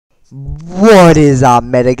What is up,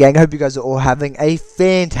 MedoGang? Hope you guys are all having a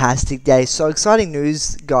fantastic day. So exciting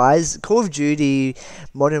news, guys. Call of Duty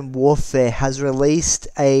Modern Warfare has released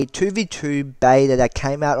a 2v2 beta that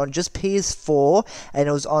came out on just PS4, and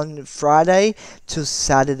it was on Friday to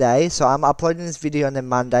Saturday. So I'm uploading this video on the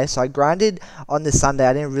Monday. So I grinded on the Sunday.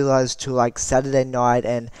 I didn't realize till like Saturday night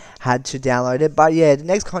and had to download it. But yeah, the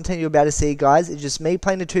next content you're about to see, guys, is just me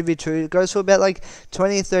playing the 2v2. It goes for about like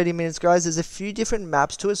 20-30 minutes, guys. There's a few different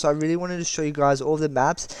maps to it, so I really wanted to show you guys all the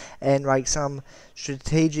maps and like some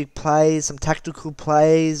strategic plays, some tactical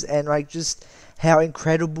plays, and like just how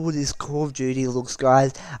incredible this Call of Duty looks,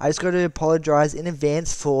 guys. I just got to apologize in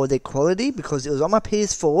advance for the quality because it was on my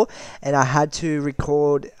PS4 and I had to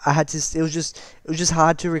record. It was just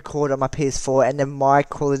hard to record on my PS4, and then my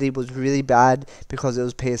quality was really bad because it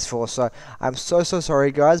was PS4. So I'm so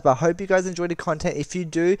sorry, guys, but I hope you guys enjoyed the content. If you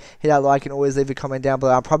do, hit that like and always leave a comment down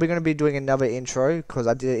below. I'm probably going to be doing another intro because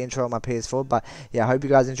I did an intro on my PS4, but yeah, I hope you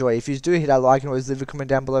guys enjoy. If you do, hit that like and always leave a comment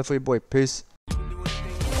down below for your boy. Peace.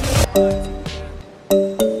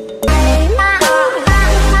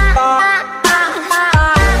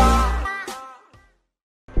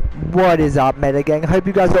 What is up, MedoGang? Hope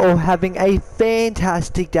you guys are all having a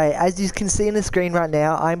fantastic day. As you can see on the screen right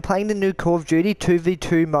now, I'm playing the new Call of Duty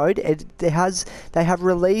 2v2 mode. They have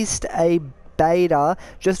released a beta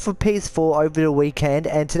just for PS4 over the weekend,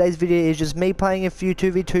 and today's video is just me playing a few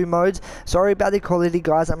 2v2 modes. Sorry about the quality,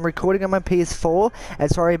 guys. I'm recording on my PS4, and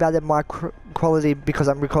sorry about the mic quality because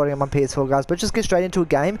I'm recording on my PS4, guys. But just get straight into a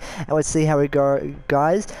game and let's see how we go,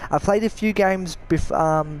 guys. I played a few games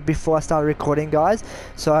before I started recording, guys,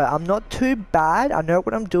 so I'm not too bad. I know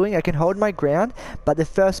what I'm doing. I can hold my ground. But the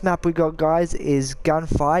first map we got, guys, is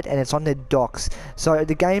Gunfight, and it's on the docks. So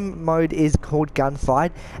the game mode is called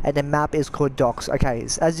Gunfight and the map is called Docks. Okay,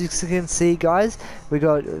 so as you can see, guys, we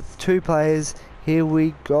got 2 players. Here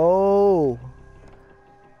we go.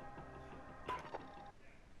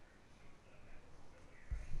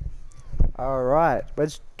 Alright,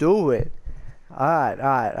 let's do it.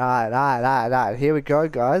 Alright. Here we go,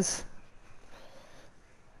 guys.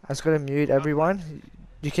 I just gotta mute everyone.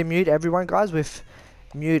 You can mute everyone, guys, with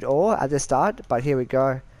mute all at the start, but here we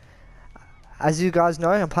go. As you guys know,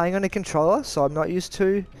 I'm playing on a controller, so I'm not used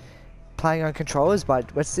to playing on controllers,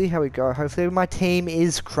 but let's see how we go. Hopefully my team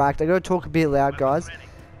is cracked. I gotta talk a bit loud, guys,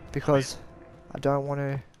 because I don't want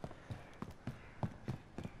to.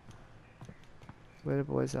 Where the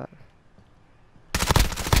boys at?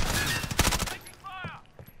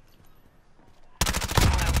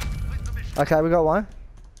 Okay, we got one.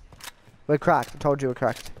 We're cracked. I told you we're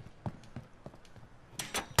cracked.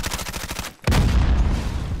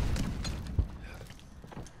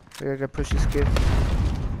 We gotta go push this kid.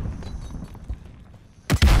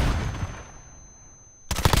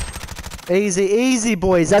 Easy,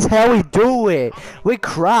 boys. That's how we do it. We're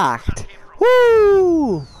cracked.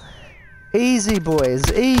 Woo! Easy, boys.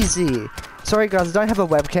 Easy. Sorry, guys. I don't have a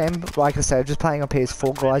webcam. Like I said, I'm just playing on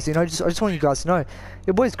PS4, guys. You know, I just want you guys to know.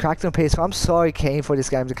 Your boy's cracked on PS4. I'm so keen for this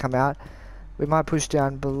game to come out. We might push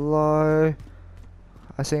down below.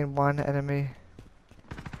 I seen one enemy.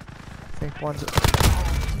 I think one's.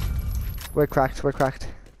 We're cracked.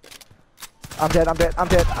 I'm dead.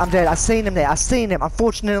 I seen him there.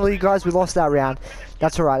 Unfortunately, guys, we lost that round.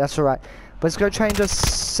 That's alright. Let's go change the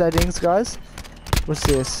settings, guys. What's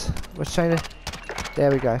this? Let's change it.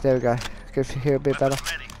 There we go. Go here a bit better.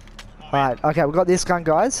 Alright, okay, we got this gun,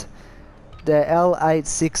 guys. The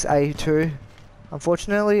L86A2.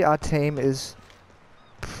 Unfortunately, our team is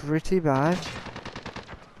pretty bad.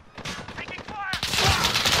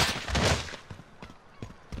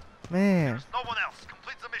 Man. No one else.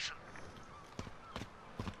 Complete the mission.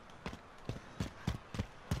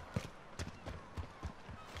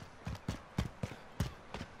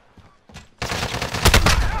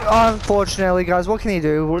 Unfortunately, guys, what can you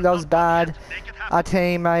do? That was bad. Our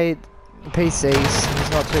teammate, PCs,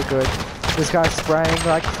 he's not too good. This guy's spraying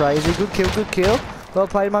like crazy. Good kill. Well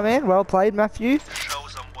played, my man. Well played, Matthew.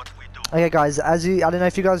 Okay, guys, I don't know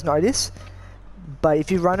if you guys know this, but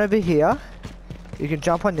if you run over here, you can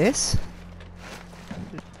jump on this,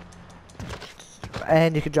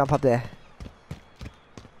 and you can jump up there.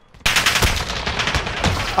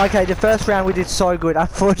 Okay, the first round we did so good.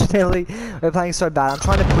 Unfortunately, we're playing so bad. I'm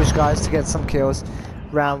trying to push, guys, to get some kills.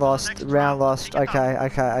 Round lost. Okay.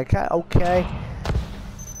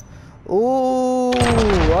 Ooh,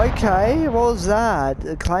 okay. What was that?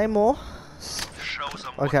 A Claymore?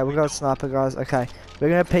 Okay, we got a sniper, guys. Okay, we're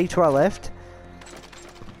gonna peek to our left.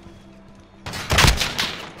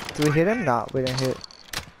 Did we hit him? No, we didn't hit.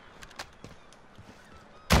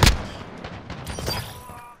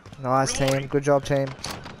 Nice, team. Good job, team.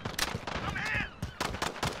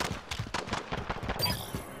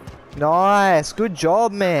 Nice. Good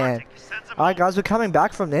job, man. Alright, guys, we're coming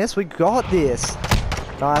back from this. We got this.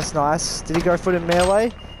 Nice, nice. Did he go for the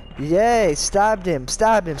melee? Yay. Stabbed him.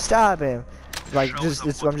 Stabbed him. Stabbed him. Like, I'm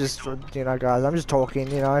just, you know, guys, I'm just talking,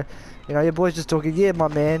 you know. You know, your boy's just talking. Yeah, my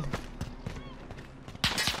man.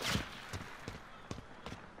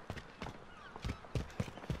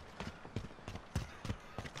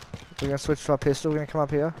 We're gonna switch to our pistol. We're gonna come up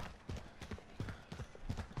here.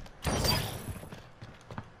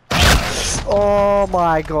 Oh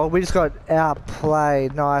my god, we just got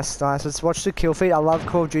outplayed. Nice, nice. Let's watch the kill feed. I love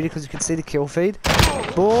Call of Duty because you can see the kill feed.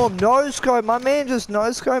 Boom, no scope. My man just no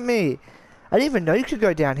scoped me. I didn't even know you could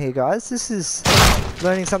go down here, guys. This is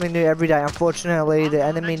learning something new every day. Unfortunately, the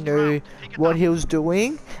enemy knew what he was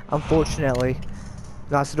doing. Unfortunately.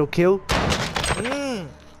 Nice little kill.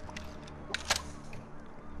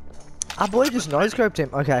 Our boy just no scoped him.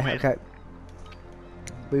 Okay, okay.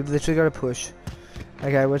 We've literally got to push.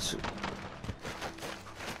 Okay, let's.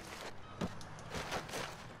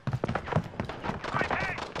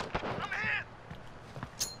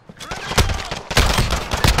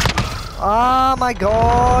 Oh my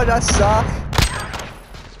god, I suck.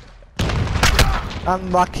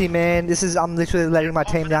 Unlucky, man. I'm literally letting my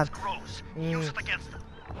team down.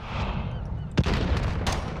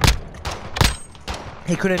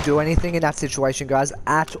 He couldn't do anything in that situation, guys.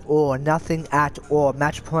 At all. Nothing at all.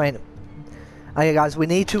 Match point. Okay, guys, we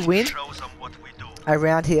need to win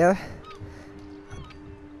around here.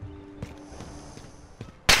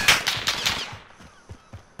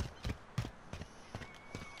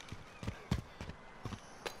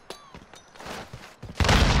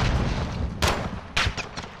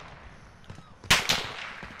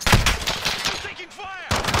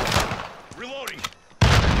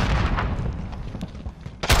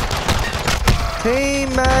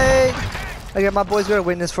 Teammate! Okay, my boy's gonna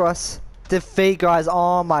win this for us. Defeat, guys.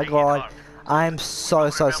 Oh my god. I'm so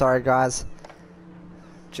sorry, guys.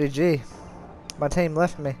 GG. My team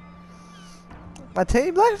left me. My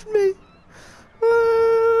team left me.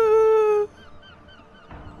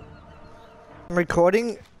 I'm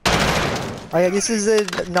recording. Okay, this is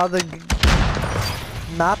another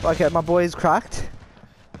map. Okay, my boy's cracked.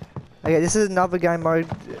 Okay, this is another game mode.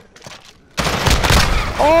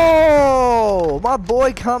 Oh, my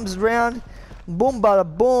boy comes round, boom, bada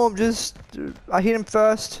boom. Just I hit him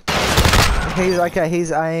first. He's okay.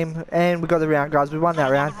 He's aim, and we got the round, guys. We won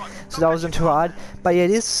that round, so that wasn't too hard. But yeah,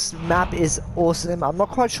 this map is awesome. I'm not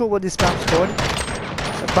quite sure what this map's called,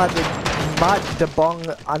 but the Bong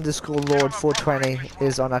 _ Lord 420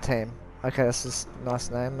 is on our team. Okay, that's a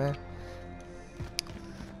nice name, man.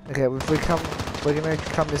 Okay, if we come, we're gonna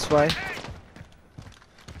come this way.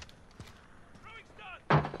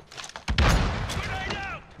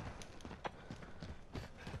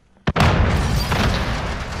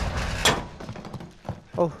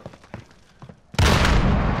 Oh.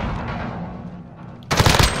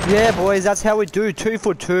 Yeah, boys, that's how we do. 2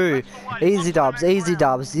 for 2. Easy dubs,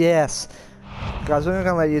 yes. Guys, we're not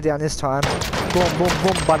gonna let you down this time. Boom, boom,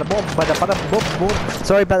 boom, bada boom, bada boom, boom.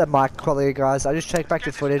 Sorry about the mic quality, guys. I just checked back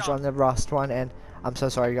the footage on the Rust one, and I'm so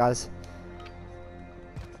sorry, guys.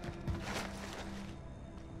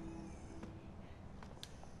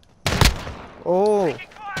 Oh.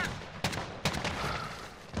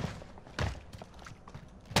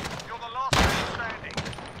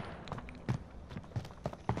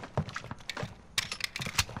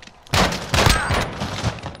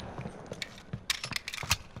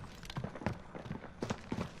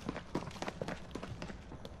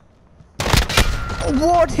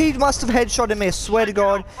 What? He must have headshotted me, I swear to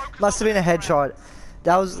God. Must have been a headshot.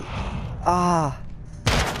 That was... yeah,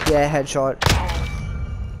 headshot.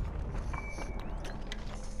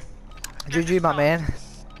 GG, my man.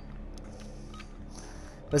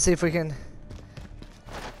 Let's see if we can...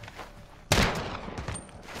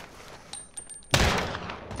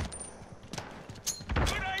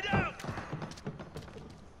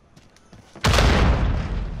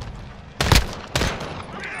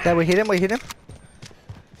 Okay, we hit him,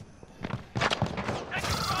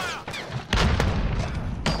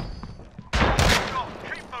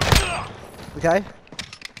 Okay.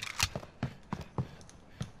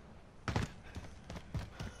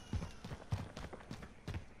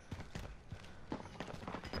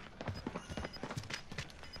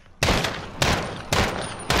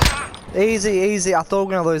 Easy. I thought we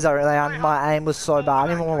were going to lose that round. My aim was so bad. I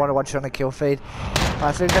didn't even want to watch it on a kill feed.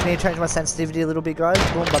 I think I need to change my sensitivity a little bit, guys.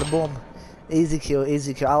 Boom, bada boom. Easy kill.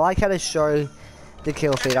 I like how to show the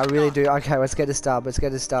kill feed. I really do. Okay, let's get a stub.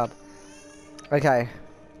 Okay.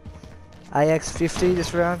 AX50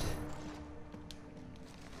 this round.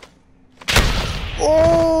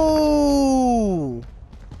 Oh!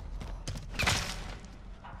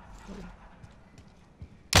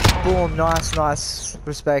 Boom, nice, nice.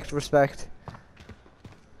 Respect, respect.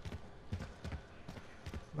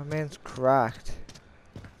 My man's cracked.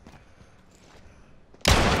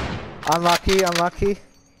 Unlucky, unlucky.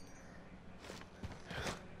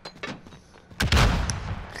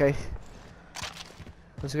 Okay.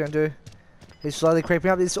 What's he gonna do? He's slowly creeping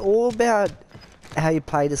up. It's all about how you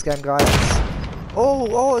play this game, guys.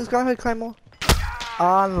 Oh, this guy heard Claymore.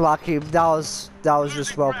 Unlucky. That was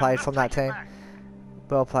just well played from that team.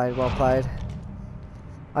 Well played, well played.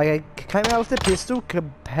 Okay, came out with the pistol.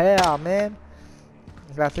 Compare, man.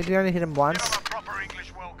 I think he only hit him once.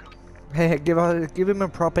 Yeah, give him a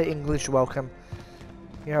proper English welcome.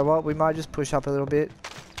 You know what? We might just push up a little bit.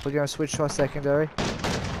 We're gonna switch to our secondary.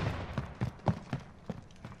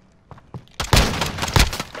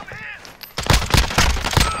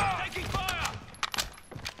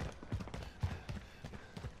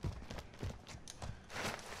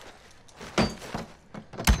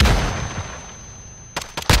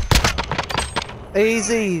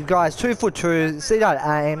 Easy, guys. 2 for 2. See that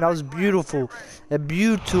aim? That was beautiful.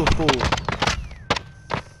 Beautiful.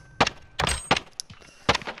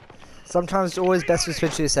 Sometimes it's always best to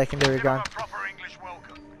switch to your secondary gun.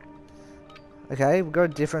 Okay, we've got a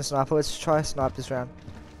different sniper. Let's try snipe this round.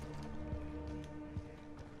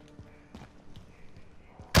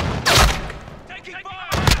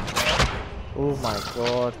 Oh my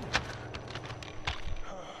god.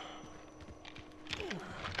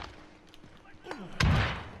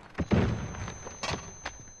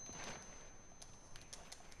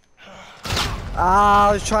 Ah,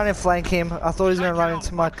 I was trying to flank him. I thought he was going to run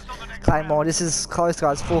into my Claymore. This is close,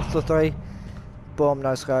 guys. 4 for 3. Boom,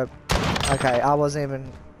 no scope. Okay, I wasn't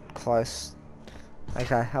even close.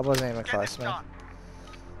 Okay, I wasn't even close, man.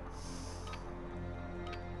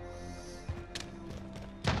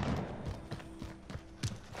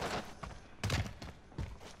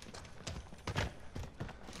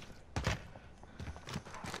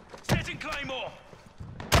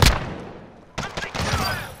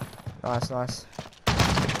 Nice, nice.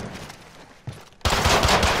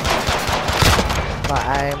 My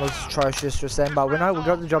aim was atrocious just then, but we know we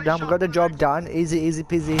got the job done. We got the job done. Easy, easy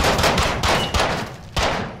peasy.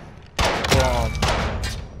 Boom.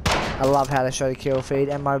 I love how they show the kill feed,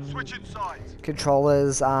 and my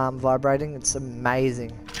controller's vibrating. It's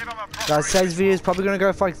amazing. Guys, today's video is probably going to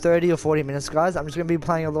go for like 30 or 40 minutes, guys. I'm just going to be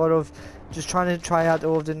playing a lot of, just trying to try out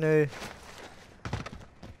all of the new.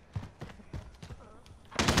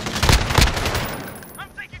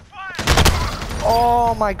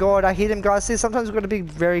 Oh my god, I hit him, guys. See, sometimes we've got to be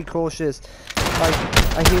very cautious. Like,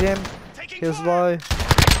 I hit him, he was low,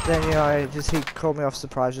 then, you know, he caught me off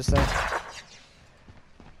surprise just then.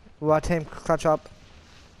 Will our team clutch up?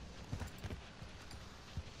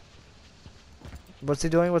 What's he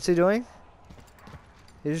doing? What's he doing?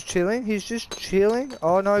 He's just chilling? He's just chilling?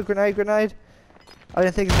 Oh no, grenade, grenade. I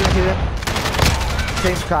didn't think he was going to hit him.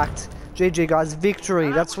 Team's cracked. GG, guys.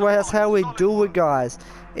 Victory. That's how we do it, guys.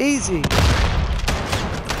 Easy.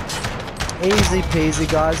 Easy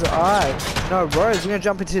peasy, guys. Alright. No worries. We're going to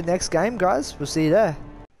jump into the next game, guys. We'll see you there.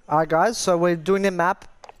 Alright, guys. So we're doing the map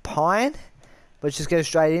Pine. Let's just get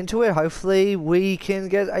straight into it. Hopefully we can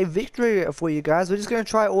get a victory for you guys. We're just going to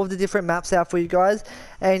try all of the different maps out for you guys.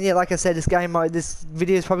 And yeah, like I said, this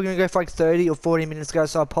video is probably going to go for like 30 or 40 minutes ago,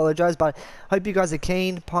 so I apologize. But hope you guys are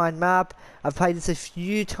keen. Pine map. I've played this a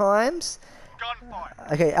few times.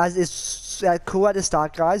 Okay, as it's cool at the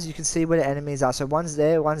start, guys. You can see where the enemies are. So one's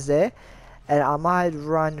there, one's there. And I might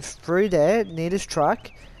run through there near this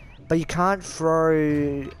truck, but you can't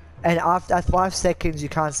throw, and after 5 seconds you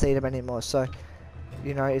can't see them anymore, so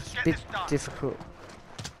you know it's a bit difficult.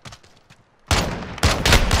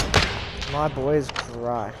 My boy is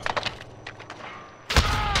cracked.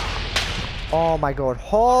 Oh my god,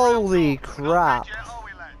 holy crap.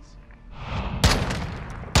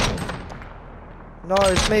 No,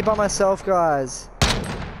 it's me by myself, guys.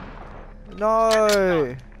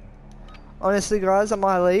 No. Honestly, guys, I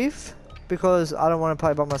might leave because I don't want to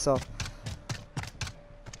play by myself.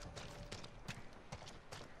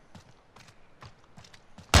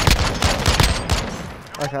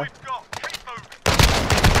 Okay.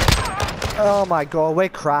 Oh my god, we're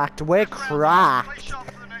cracked. We're cracked.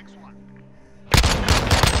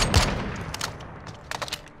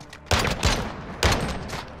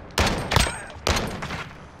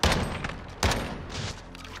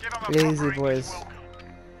 Easy, boys.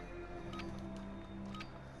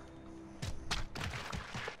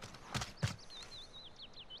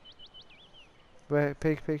 Wait,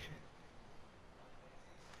 peek. It's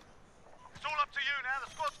all up to you now. The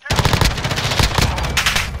squad's counting.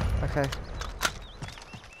 Okay.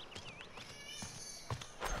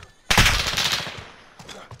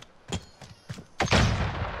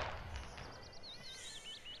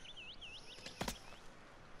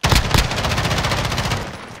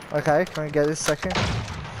 Okay, can we get this section?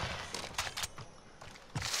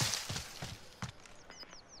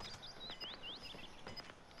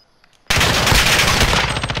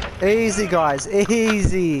 Easy, guys.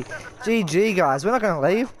 Easy. GG, guys. We're not going to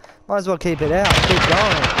leave. Might as well keep it out. Keep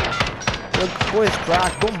going. Look, boys,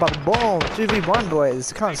 crack. Boom, boom, boom. 2v1,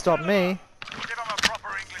 boys. Can't stop me. Give them a proper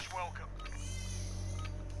English welcome.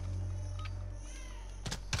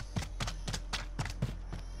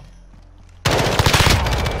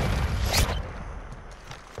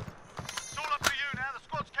 It's all up to you now. The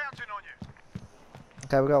squad's counting on you.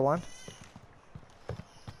 Okay, we got one.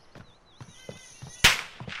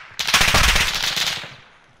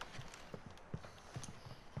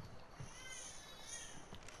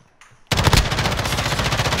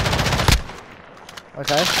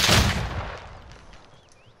 Okay.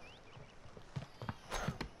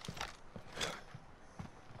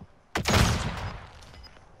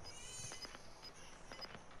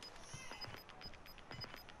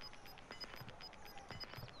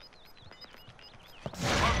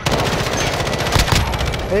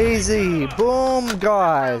 Easy. Boom,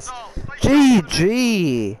 guys.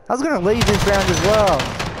 GG. I was going to leave this round as well.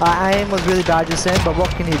 Our aim was really bad just then, but what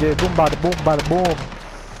can you do? Boom, bada, boom, bada, boom.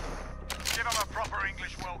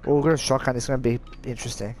 Oh, we're going to shotgun. It's going to be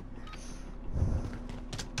interesting.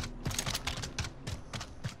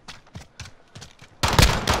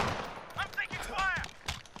 I'm taking fire.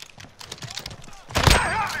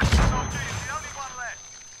 Soldier is the only one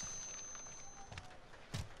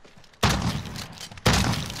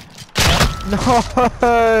left.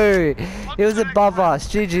 No! It was above us.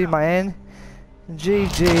 GG, man.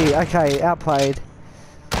 GG. Okay, outplayed.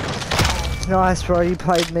 Nice, bro. You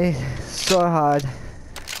played me so hard.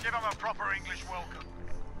 Give them a proper English welcome.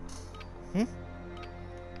 Hmm?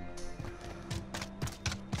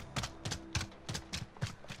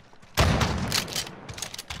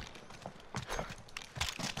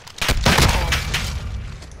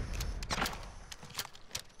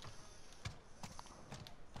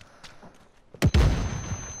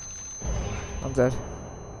 I'm dead.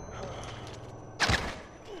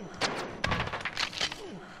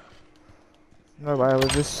 No way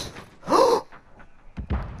with this.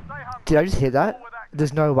 Did I just hit that?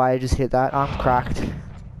 There's no way I just hit that. I'm cracked.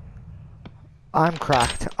 I'm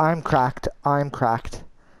cracked. I'm cracked. I'm cracked.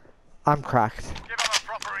 I'm cracked. Give them a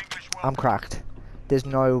proper English welcome. I'm cracked. There's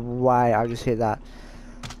no way I just hit that.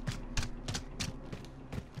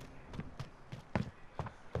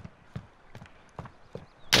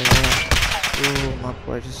 Ooh, my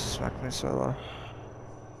boy just smacked me so low.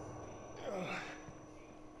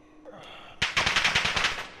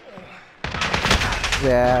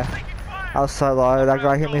 Yeah, I was so low. That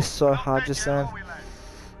guy hit me so hard just then.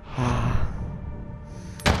 I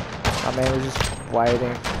mean, we're just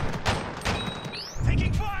waiting.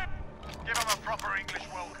 Taking fire. Give them a proper English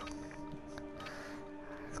welcome.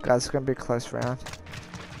 This guy's gonna be a close round. It's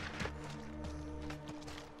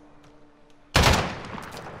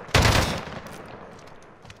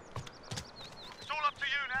all up to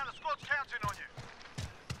you now. The squad's counting on you.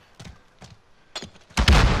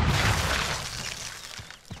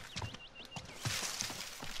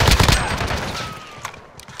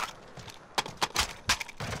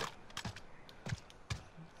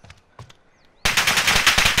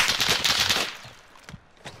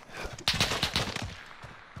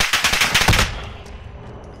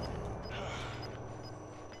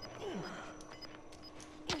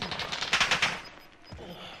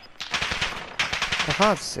 I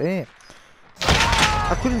can't see him.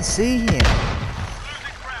 I couldn't see him.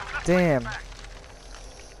 Damn.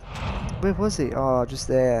 Where was he? Oh, just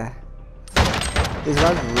there. These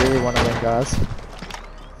guys really want to win, guys.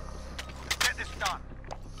 Get this done. I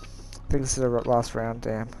think this is the last round,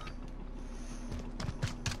 damn.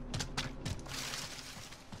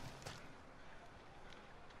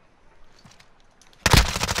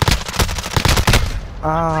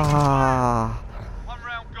 Ah. One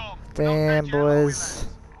round gone. Damn, boys.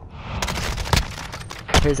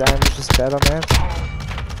 His aim was just better, man.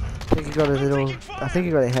 I think he got a little. I think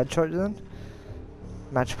he got a headshot then.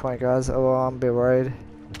 Match point, guys. Oh, I'm a bit worried.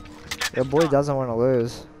 Your boy doesn't want to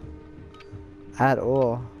lose at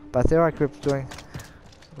all. But I feel like we're doing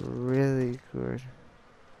really good.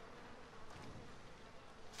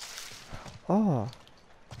 Oh.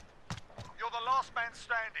 You're the last man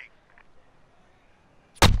standing.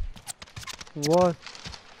 What?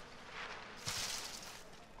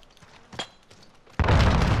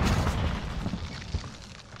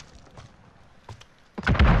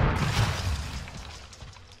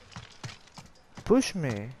 Push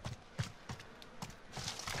me.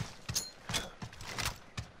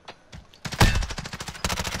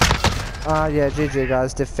 Yeah, GG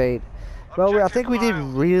guys, defeat. Well, I think we did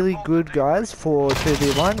really good, guys, for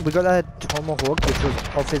 2v1. We got that tomahawk, which was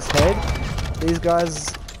off his head. These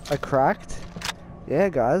guys are cracked. Yeah,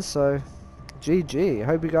 guys, so GG.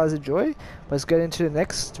 Hope you guys enjoy. Let's get into the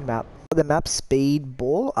next map. The map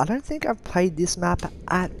Speedball. I don't think I've played this map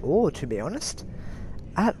at all, to be honest.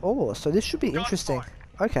 At all. So this should be interesting.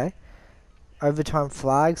 Okay. Overtime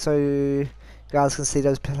flag, so you guys can see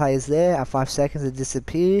those players there. At 5 seconds they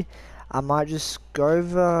disappear. I might just go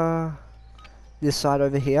over this side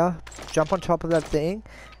over here, jump on top of that thing,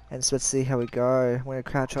 and so let's see how we go. I'm gonna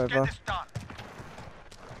crouch over.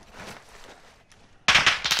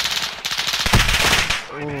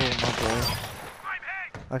 Oh my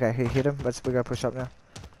boy. Okay, he hit him. We gotta push up now.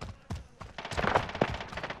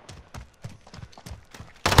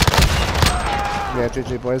 Yeah,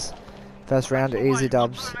 GG boys. First round, easy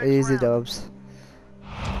dubs. Easy dubs.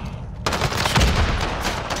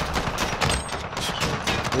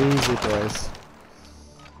 Easy boys.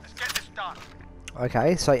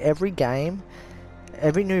 Okay, so every game,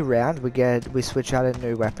 every new round we switch out a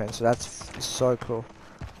new weapon, so that's so cool.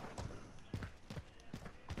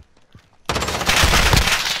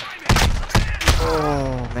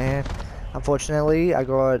 Oh man, unfortunately I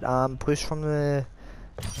got pushed from the,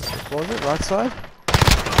 what was it, right side?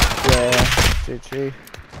 Yeah, GG.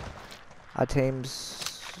 Our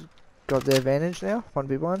team's got the advantage now,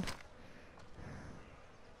 1v1.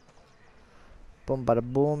 Boom, bada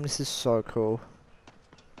boom, this is so cool.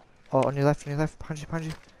 Oh, on your left, punch you,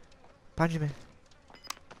 man.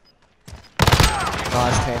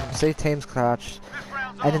 Nice team. See, team's crouched.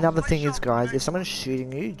 And another thing is, guys, if someone's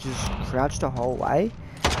shooting you, just crouch the whole way,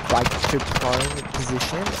 like to prone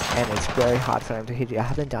position, and it's very hard for them to hit you. I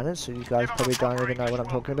haven't done it, so you guys probably don't even know what I'm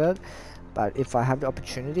talking about. But if I have the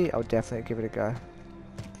opportunity, I'll definitely give it a go.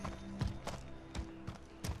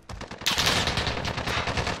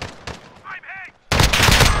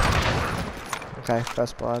 Okay,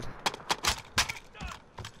 first blood.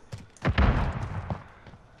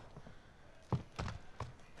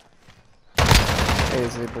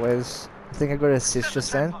 Easy boys. I think I got an assist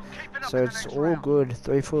just then, so it's all good.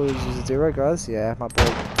 3-4-0 guys. Yeah, my boy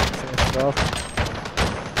finished it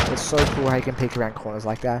off. It's so cool how you can peek around corners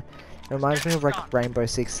like that. It reminds me of like Rainbow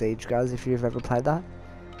Six Siege, guys, if you've ever played that.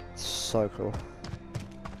 It's so cool.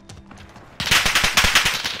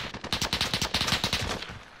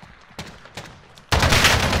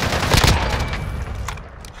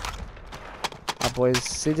 Boys,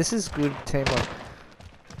 see, this is good teamwork.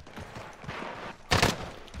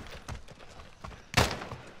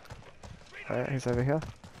 Alright, he's over here.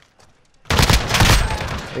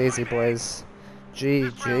 Easy boys.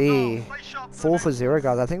 GG. 4-0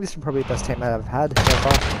 guys. I think this is probably the best team I've had so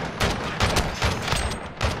far.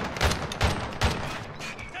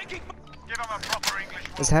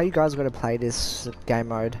 This is how you guys got to play this game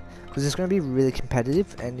mode, because it's going to be really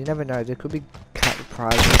competitive, and you never know, there could be cut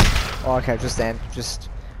prizes. Oh, okay, just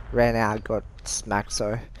ran out, got smacked,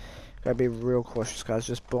 so gotta be real cautious, guys.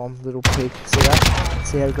 Just boom, little peek. See that?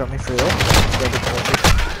 See how he got me through there? Gotta be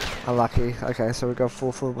cautious. Unlucky. Okay, so we got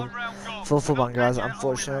 4-1, guys.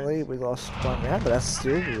 Unfortunately, we lost one round, but that's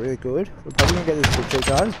still really good. We're probably gonna get this victory,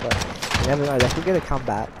 guys, but you never know. They could get a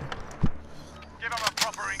comeback. Give them a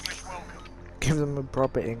proper English welcome. Give them a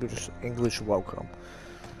proper English welcome.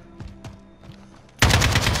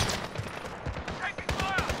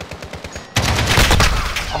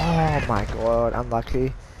 Oh my god,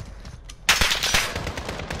 unlucky.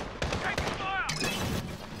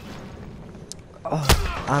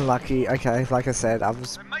 Oh, unlucky. Okay, like I said, I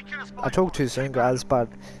talked too soon, guys, but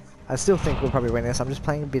I still think we'll probably win this. I'm just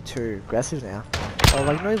playing a bit too aggressive now. Or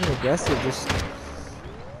like not even aggressive, just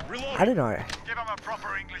I don't know.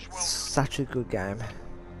 Such a good game.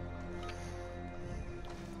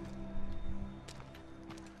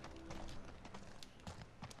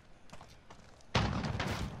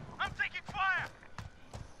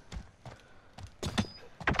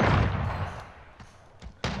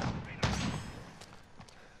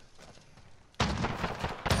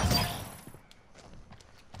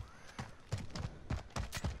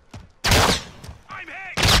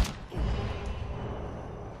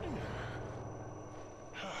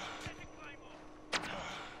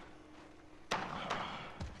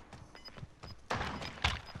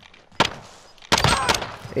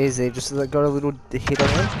 Easy, just got a little hit on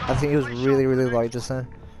him. I think he was really low just then.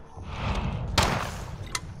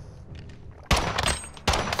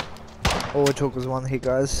 All it took was one hit,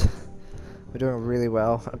 guys. We're doing really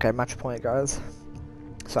well. Okay, match point, guys.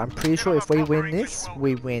 So I'm pretty sure if we win this,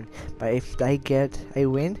 we win. But if they get a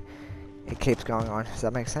win, it keeps going on. Does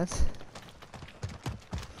that make sense?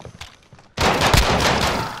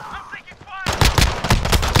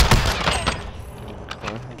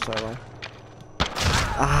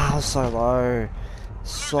 Ah, I was so low.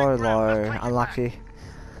 So low. Unlucky.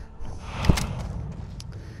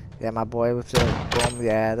 Yeah, my boy with the bomb,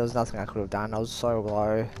 yeah, there was nothing I could have done. I was so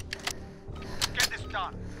low. Get this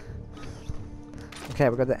done. Okay,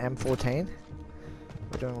 we got the M14.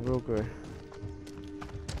 We're doing real good.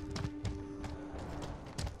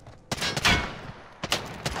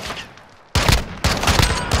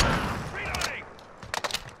 Reloading.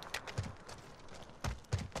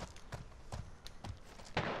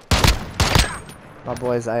 My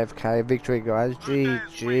boy's AFK. Victory, guys.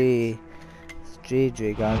 GG.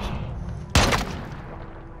 GG, guys.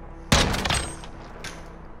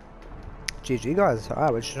 GG, guys.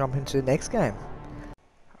 Alright, let's jump into the next game.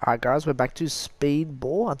 Alright, guys, we're back to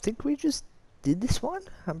Speedball. I think we just did this one.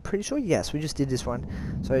 I'm pretty sure. Yes, we just did this one.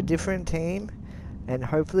 So, a different team. And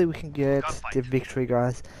hopefully we can get the victory,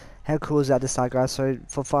 guys. How cool is that to start, guys? So,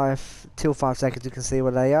 for 5 seconds, you can see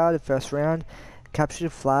what they are. The first round. Capture the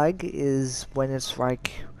flag is when it's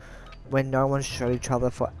like when no one's shot each other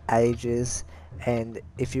for ages, and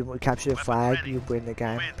if you capture the flag, you win the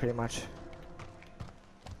game, pretty much,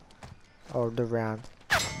 or the round.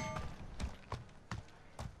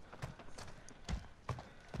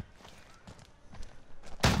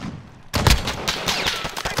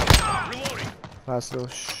 Last little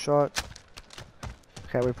shot.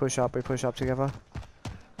 Okay, we push up together.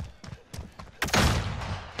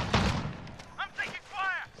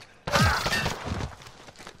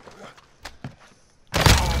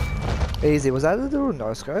 Easy. Was that a little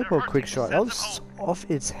no scope or quick shot? That was off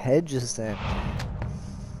its head just then.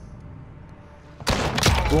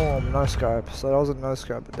 Boom, no scope. So that was a no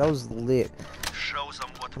scope. That was lit.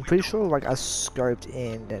 I'm pretty sure like I scoped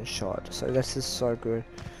in then shot. So this is so good.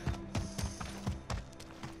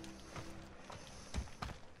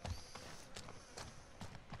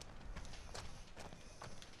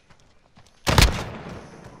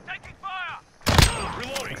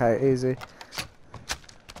 Okay, easy.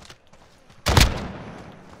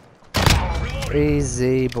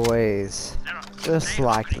 Easy, boys. Just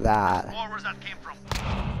like that.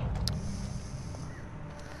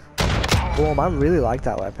 Boom, I really like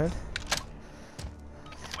that weapon.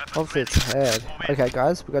 Off its head. Okay,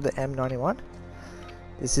 guys, we got the M91.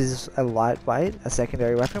 This is a lightweight, a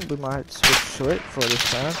secondary weapon. We might switch to it for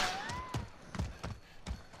this round.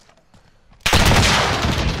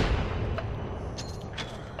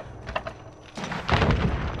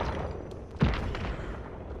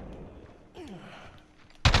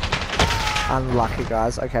 Unlucky,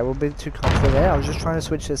 guys. Okay, we'll be too confident there. I was just trying to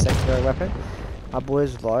switch to a secondary weapon. My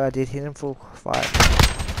boy's low. I did hit him for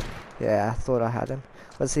 5. Yeah, I thought I had him.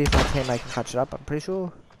 Let's see if my teammate can catch it up. I'm pretty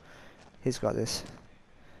sure he's got this.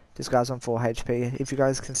 This guy's on 4 HP. If you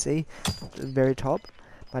guys can see, the very top,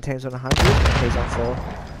 my team's on 100 and he's on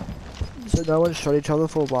 4. So no one's shot each other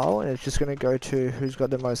for a while, and it's just going to go to who's got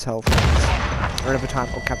the most health. And every time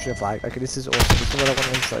I'll capture the flag. Okay, this is awesome. This is what I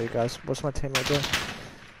wanted to show you guys. What's my teammate doing?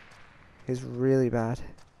 He's really bad.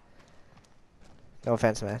 No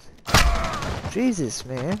offense, man. Jesus,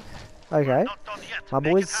 man. Okay. My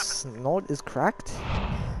boy's snot is cracked,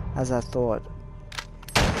 as I thought.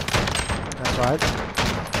 That's right.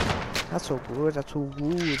 That's all good. That's all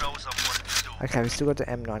good. Okay, we still got the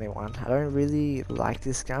M91. I don't really like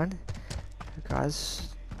this gun, guys.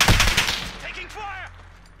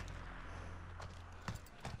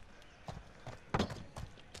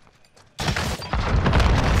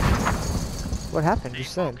 What happened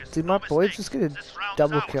just then? Did my boy just get a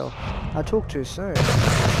double kill? I talked too soon. Ooh,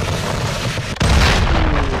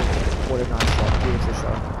 what a nice shot. Beautiful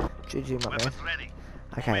shot. GG, my man.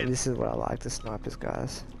 Okay, this is what I like, the snipers,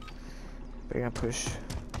 guys. We're gonna push.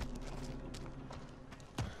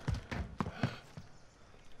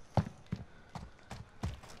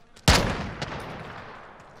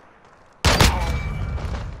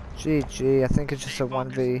 GG, I think it's just a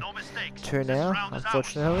 1v2 now,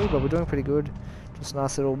 unfortunately, but we're doing pretty good. Just a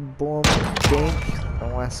nice little boom, dink.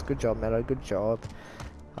 Nice, good job, Meadow, good job.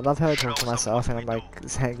 I love how I talk to myself and I'm like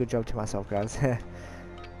saying good job to myself, guys.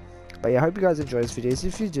 But yeah, I hope you guys enjoy this video.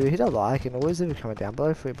 If you do, hit a like and always leave a comment down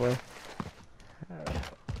below for your boy.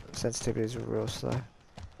 Sensitivity is real slow.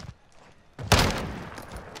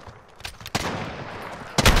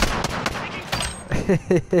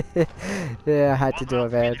 Yeah, I had to do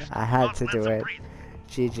it, man. I had to do it.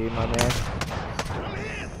 GG, my man.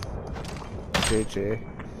 GG.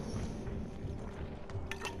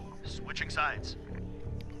 Switching sides.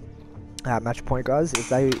 Match point, guys. If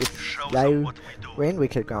they win, we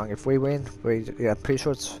keep going. If we win, yeah, pretty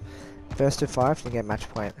sure it's first to 5 to get match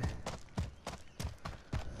point.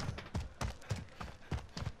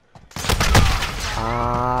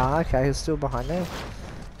 Okay, he's still behind there.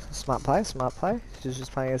 Smart play, smart play. She's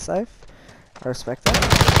just playing it safe. I respect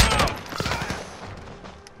that.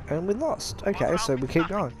 And we lost. Okay, so we keep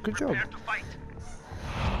going. Good job.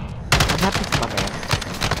 I'm happy for my man.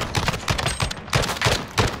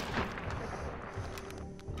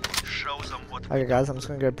 Okay guys, I'm just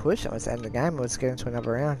gonna go push and let's end the game and let's get into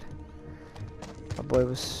another round. My boy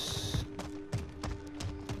was...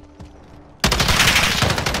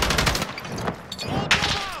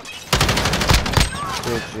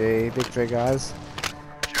 GG, victory guys.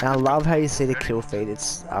 And I love how you see the kill feed,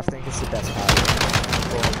 I think it's the best part.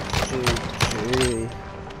 GG.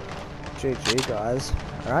 GG guys.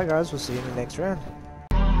 Alright guys, we'll see you in the next round.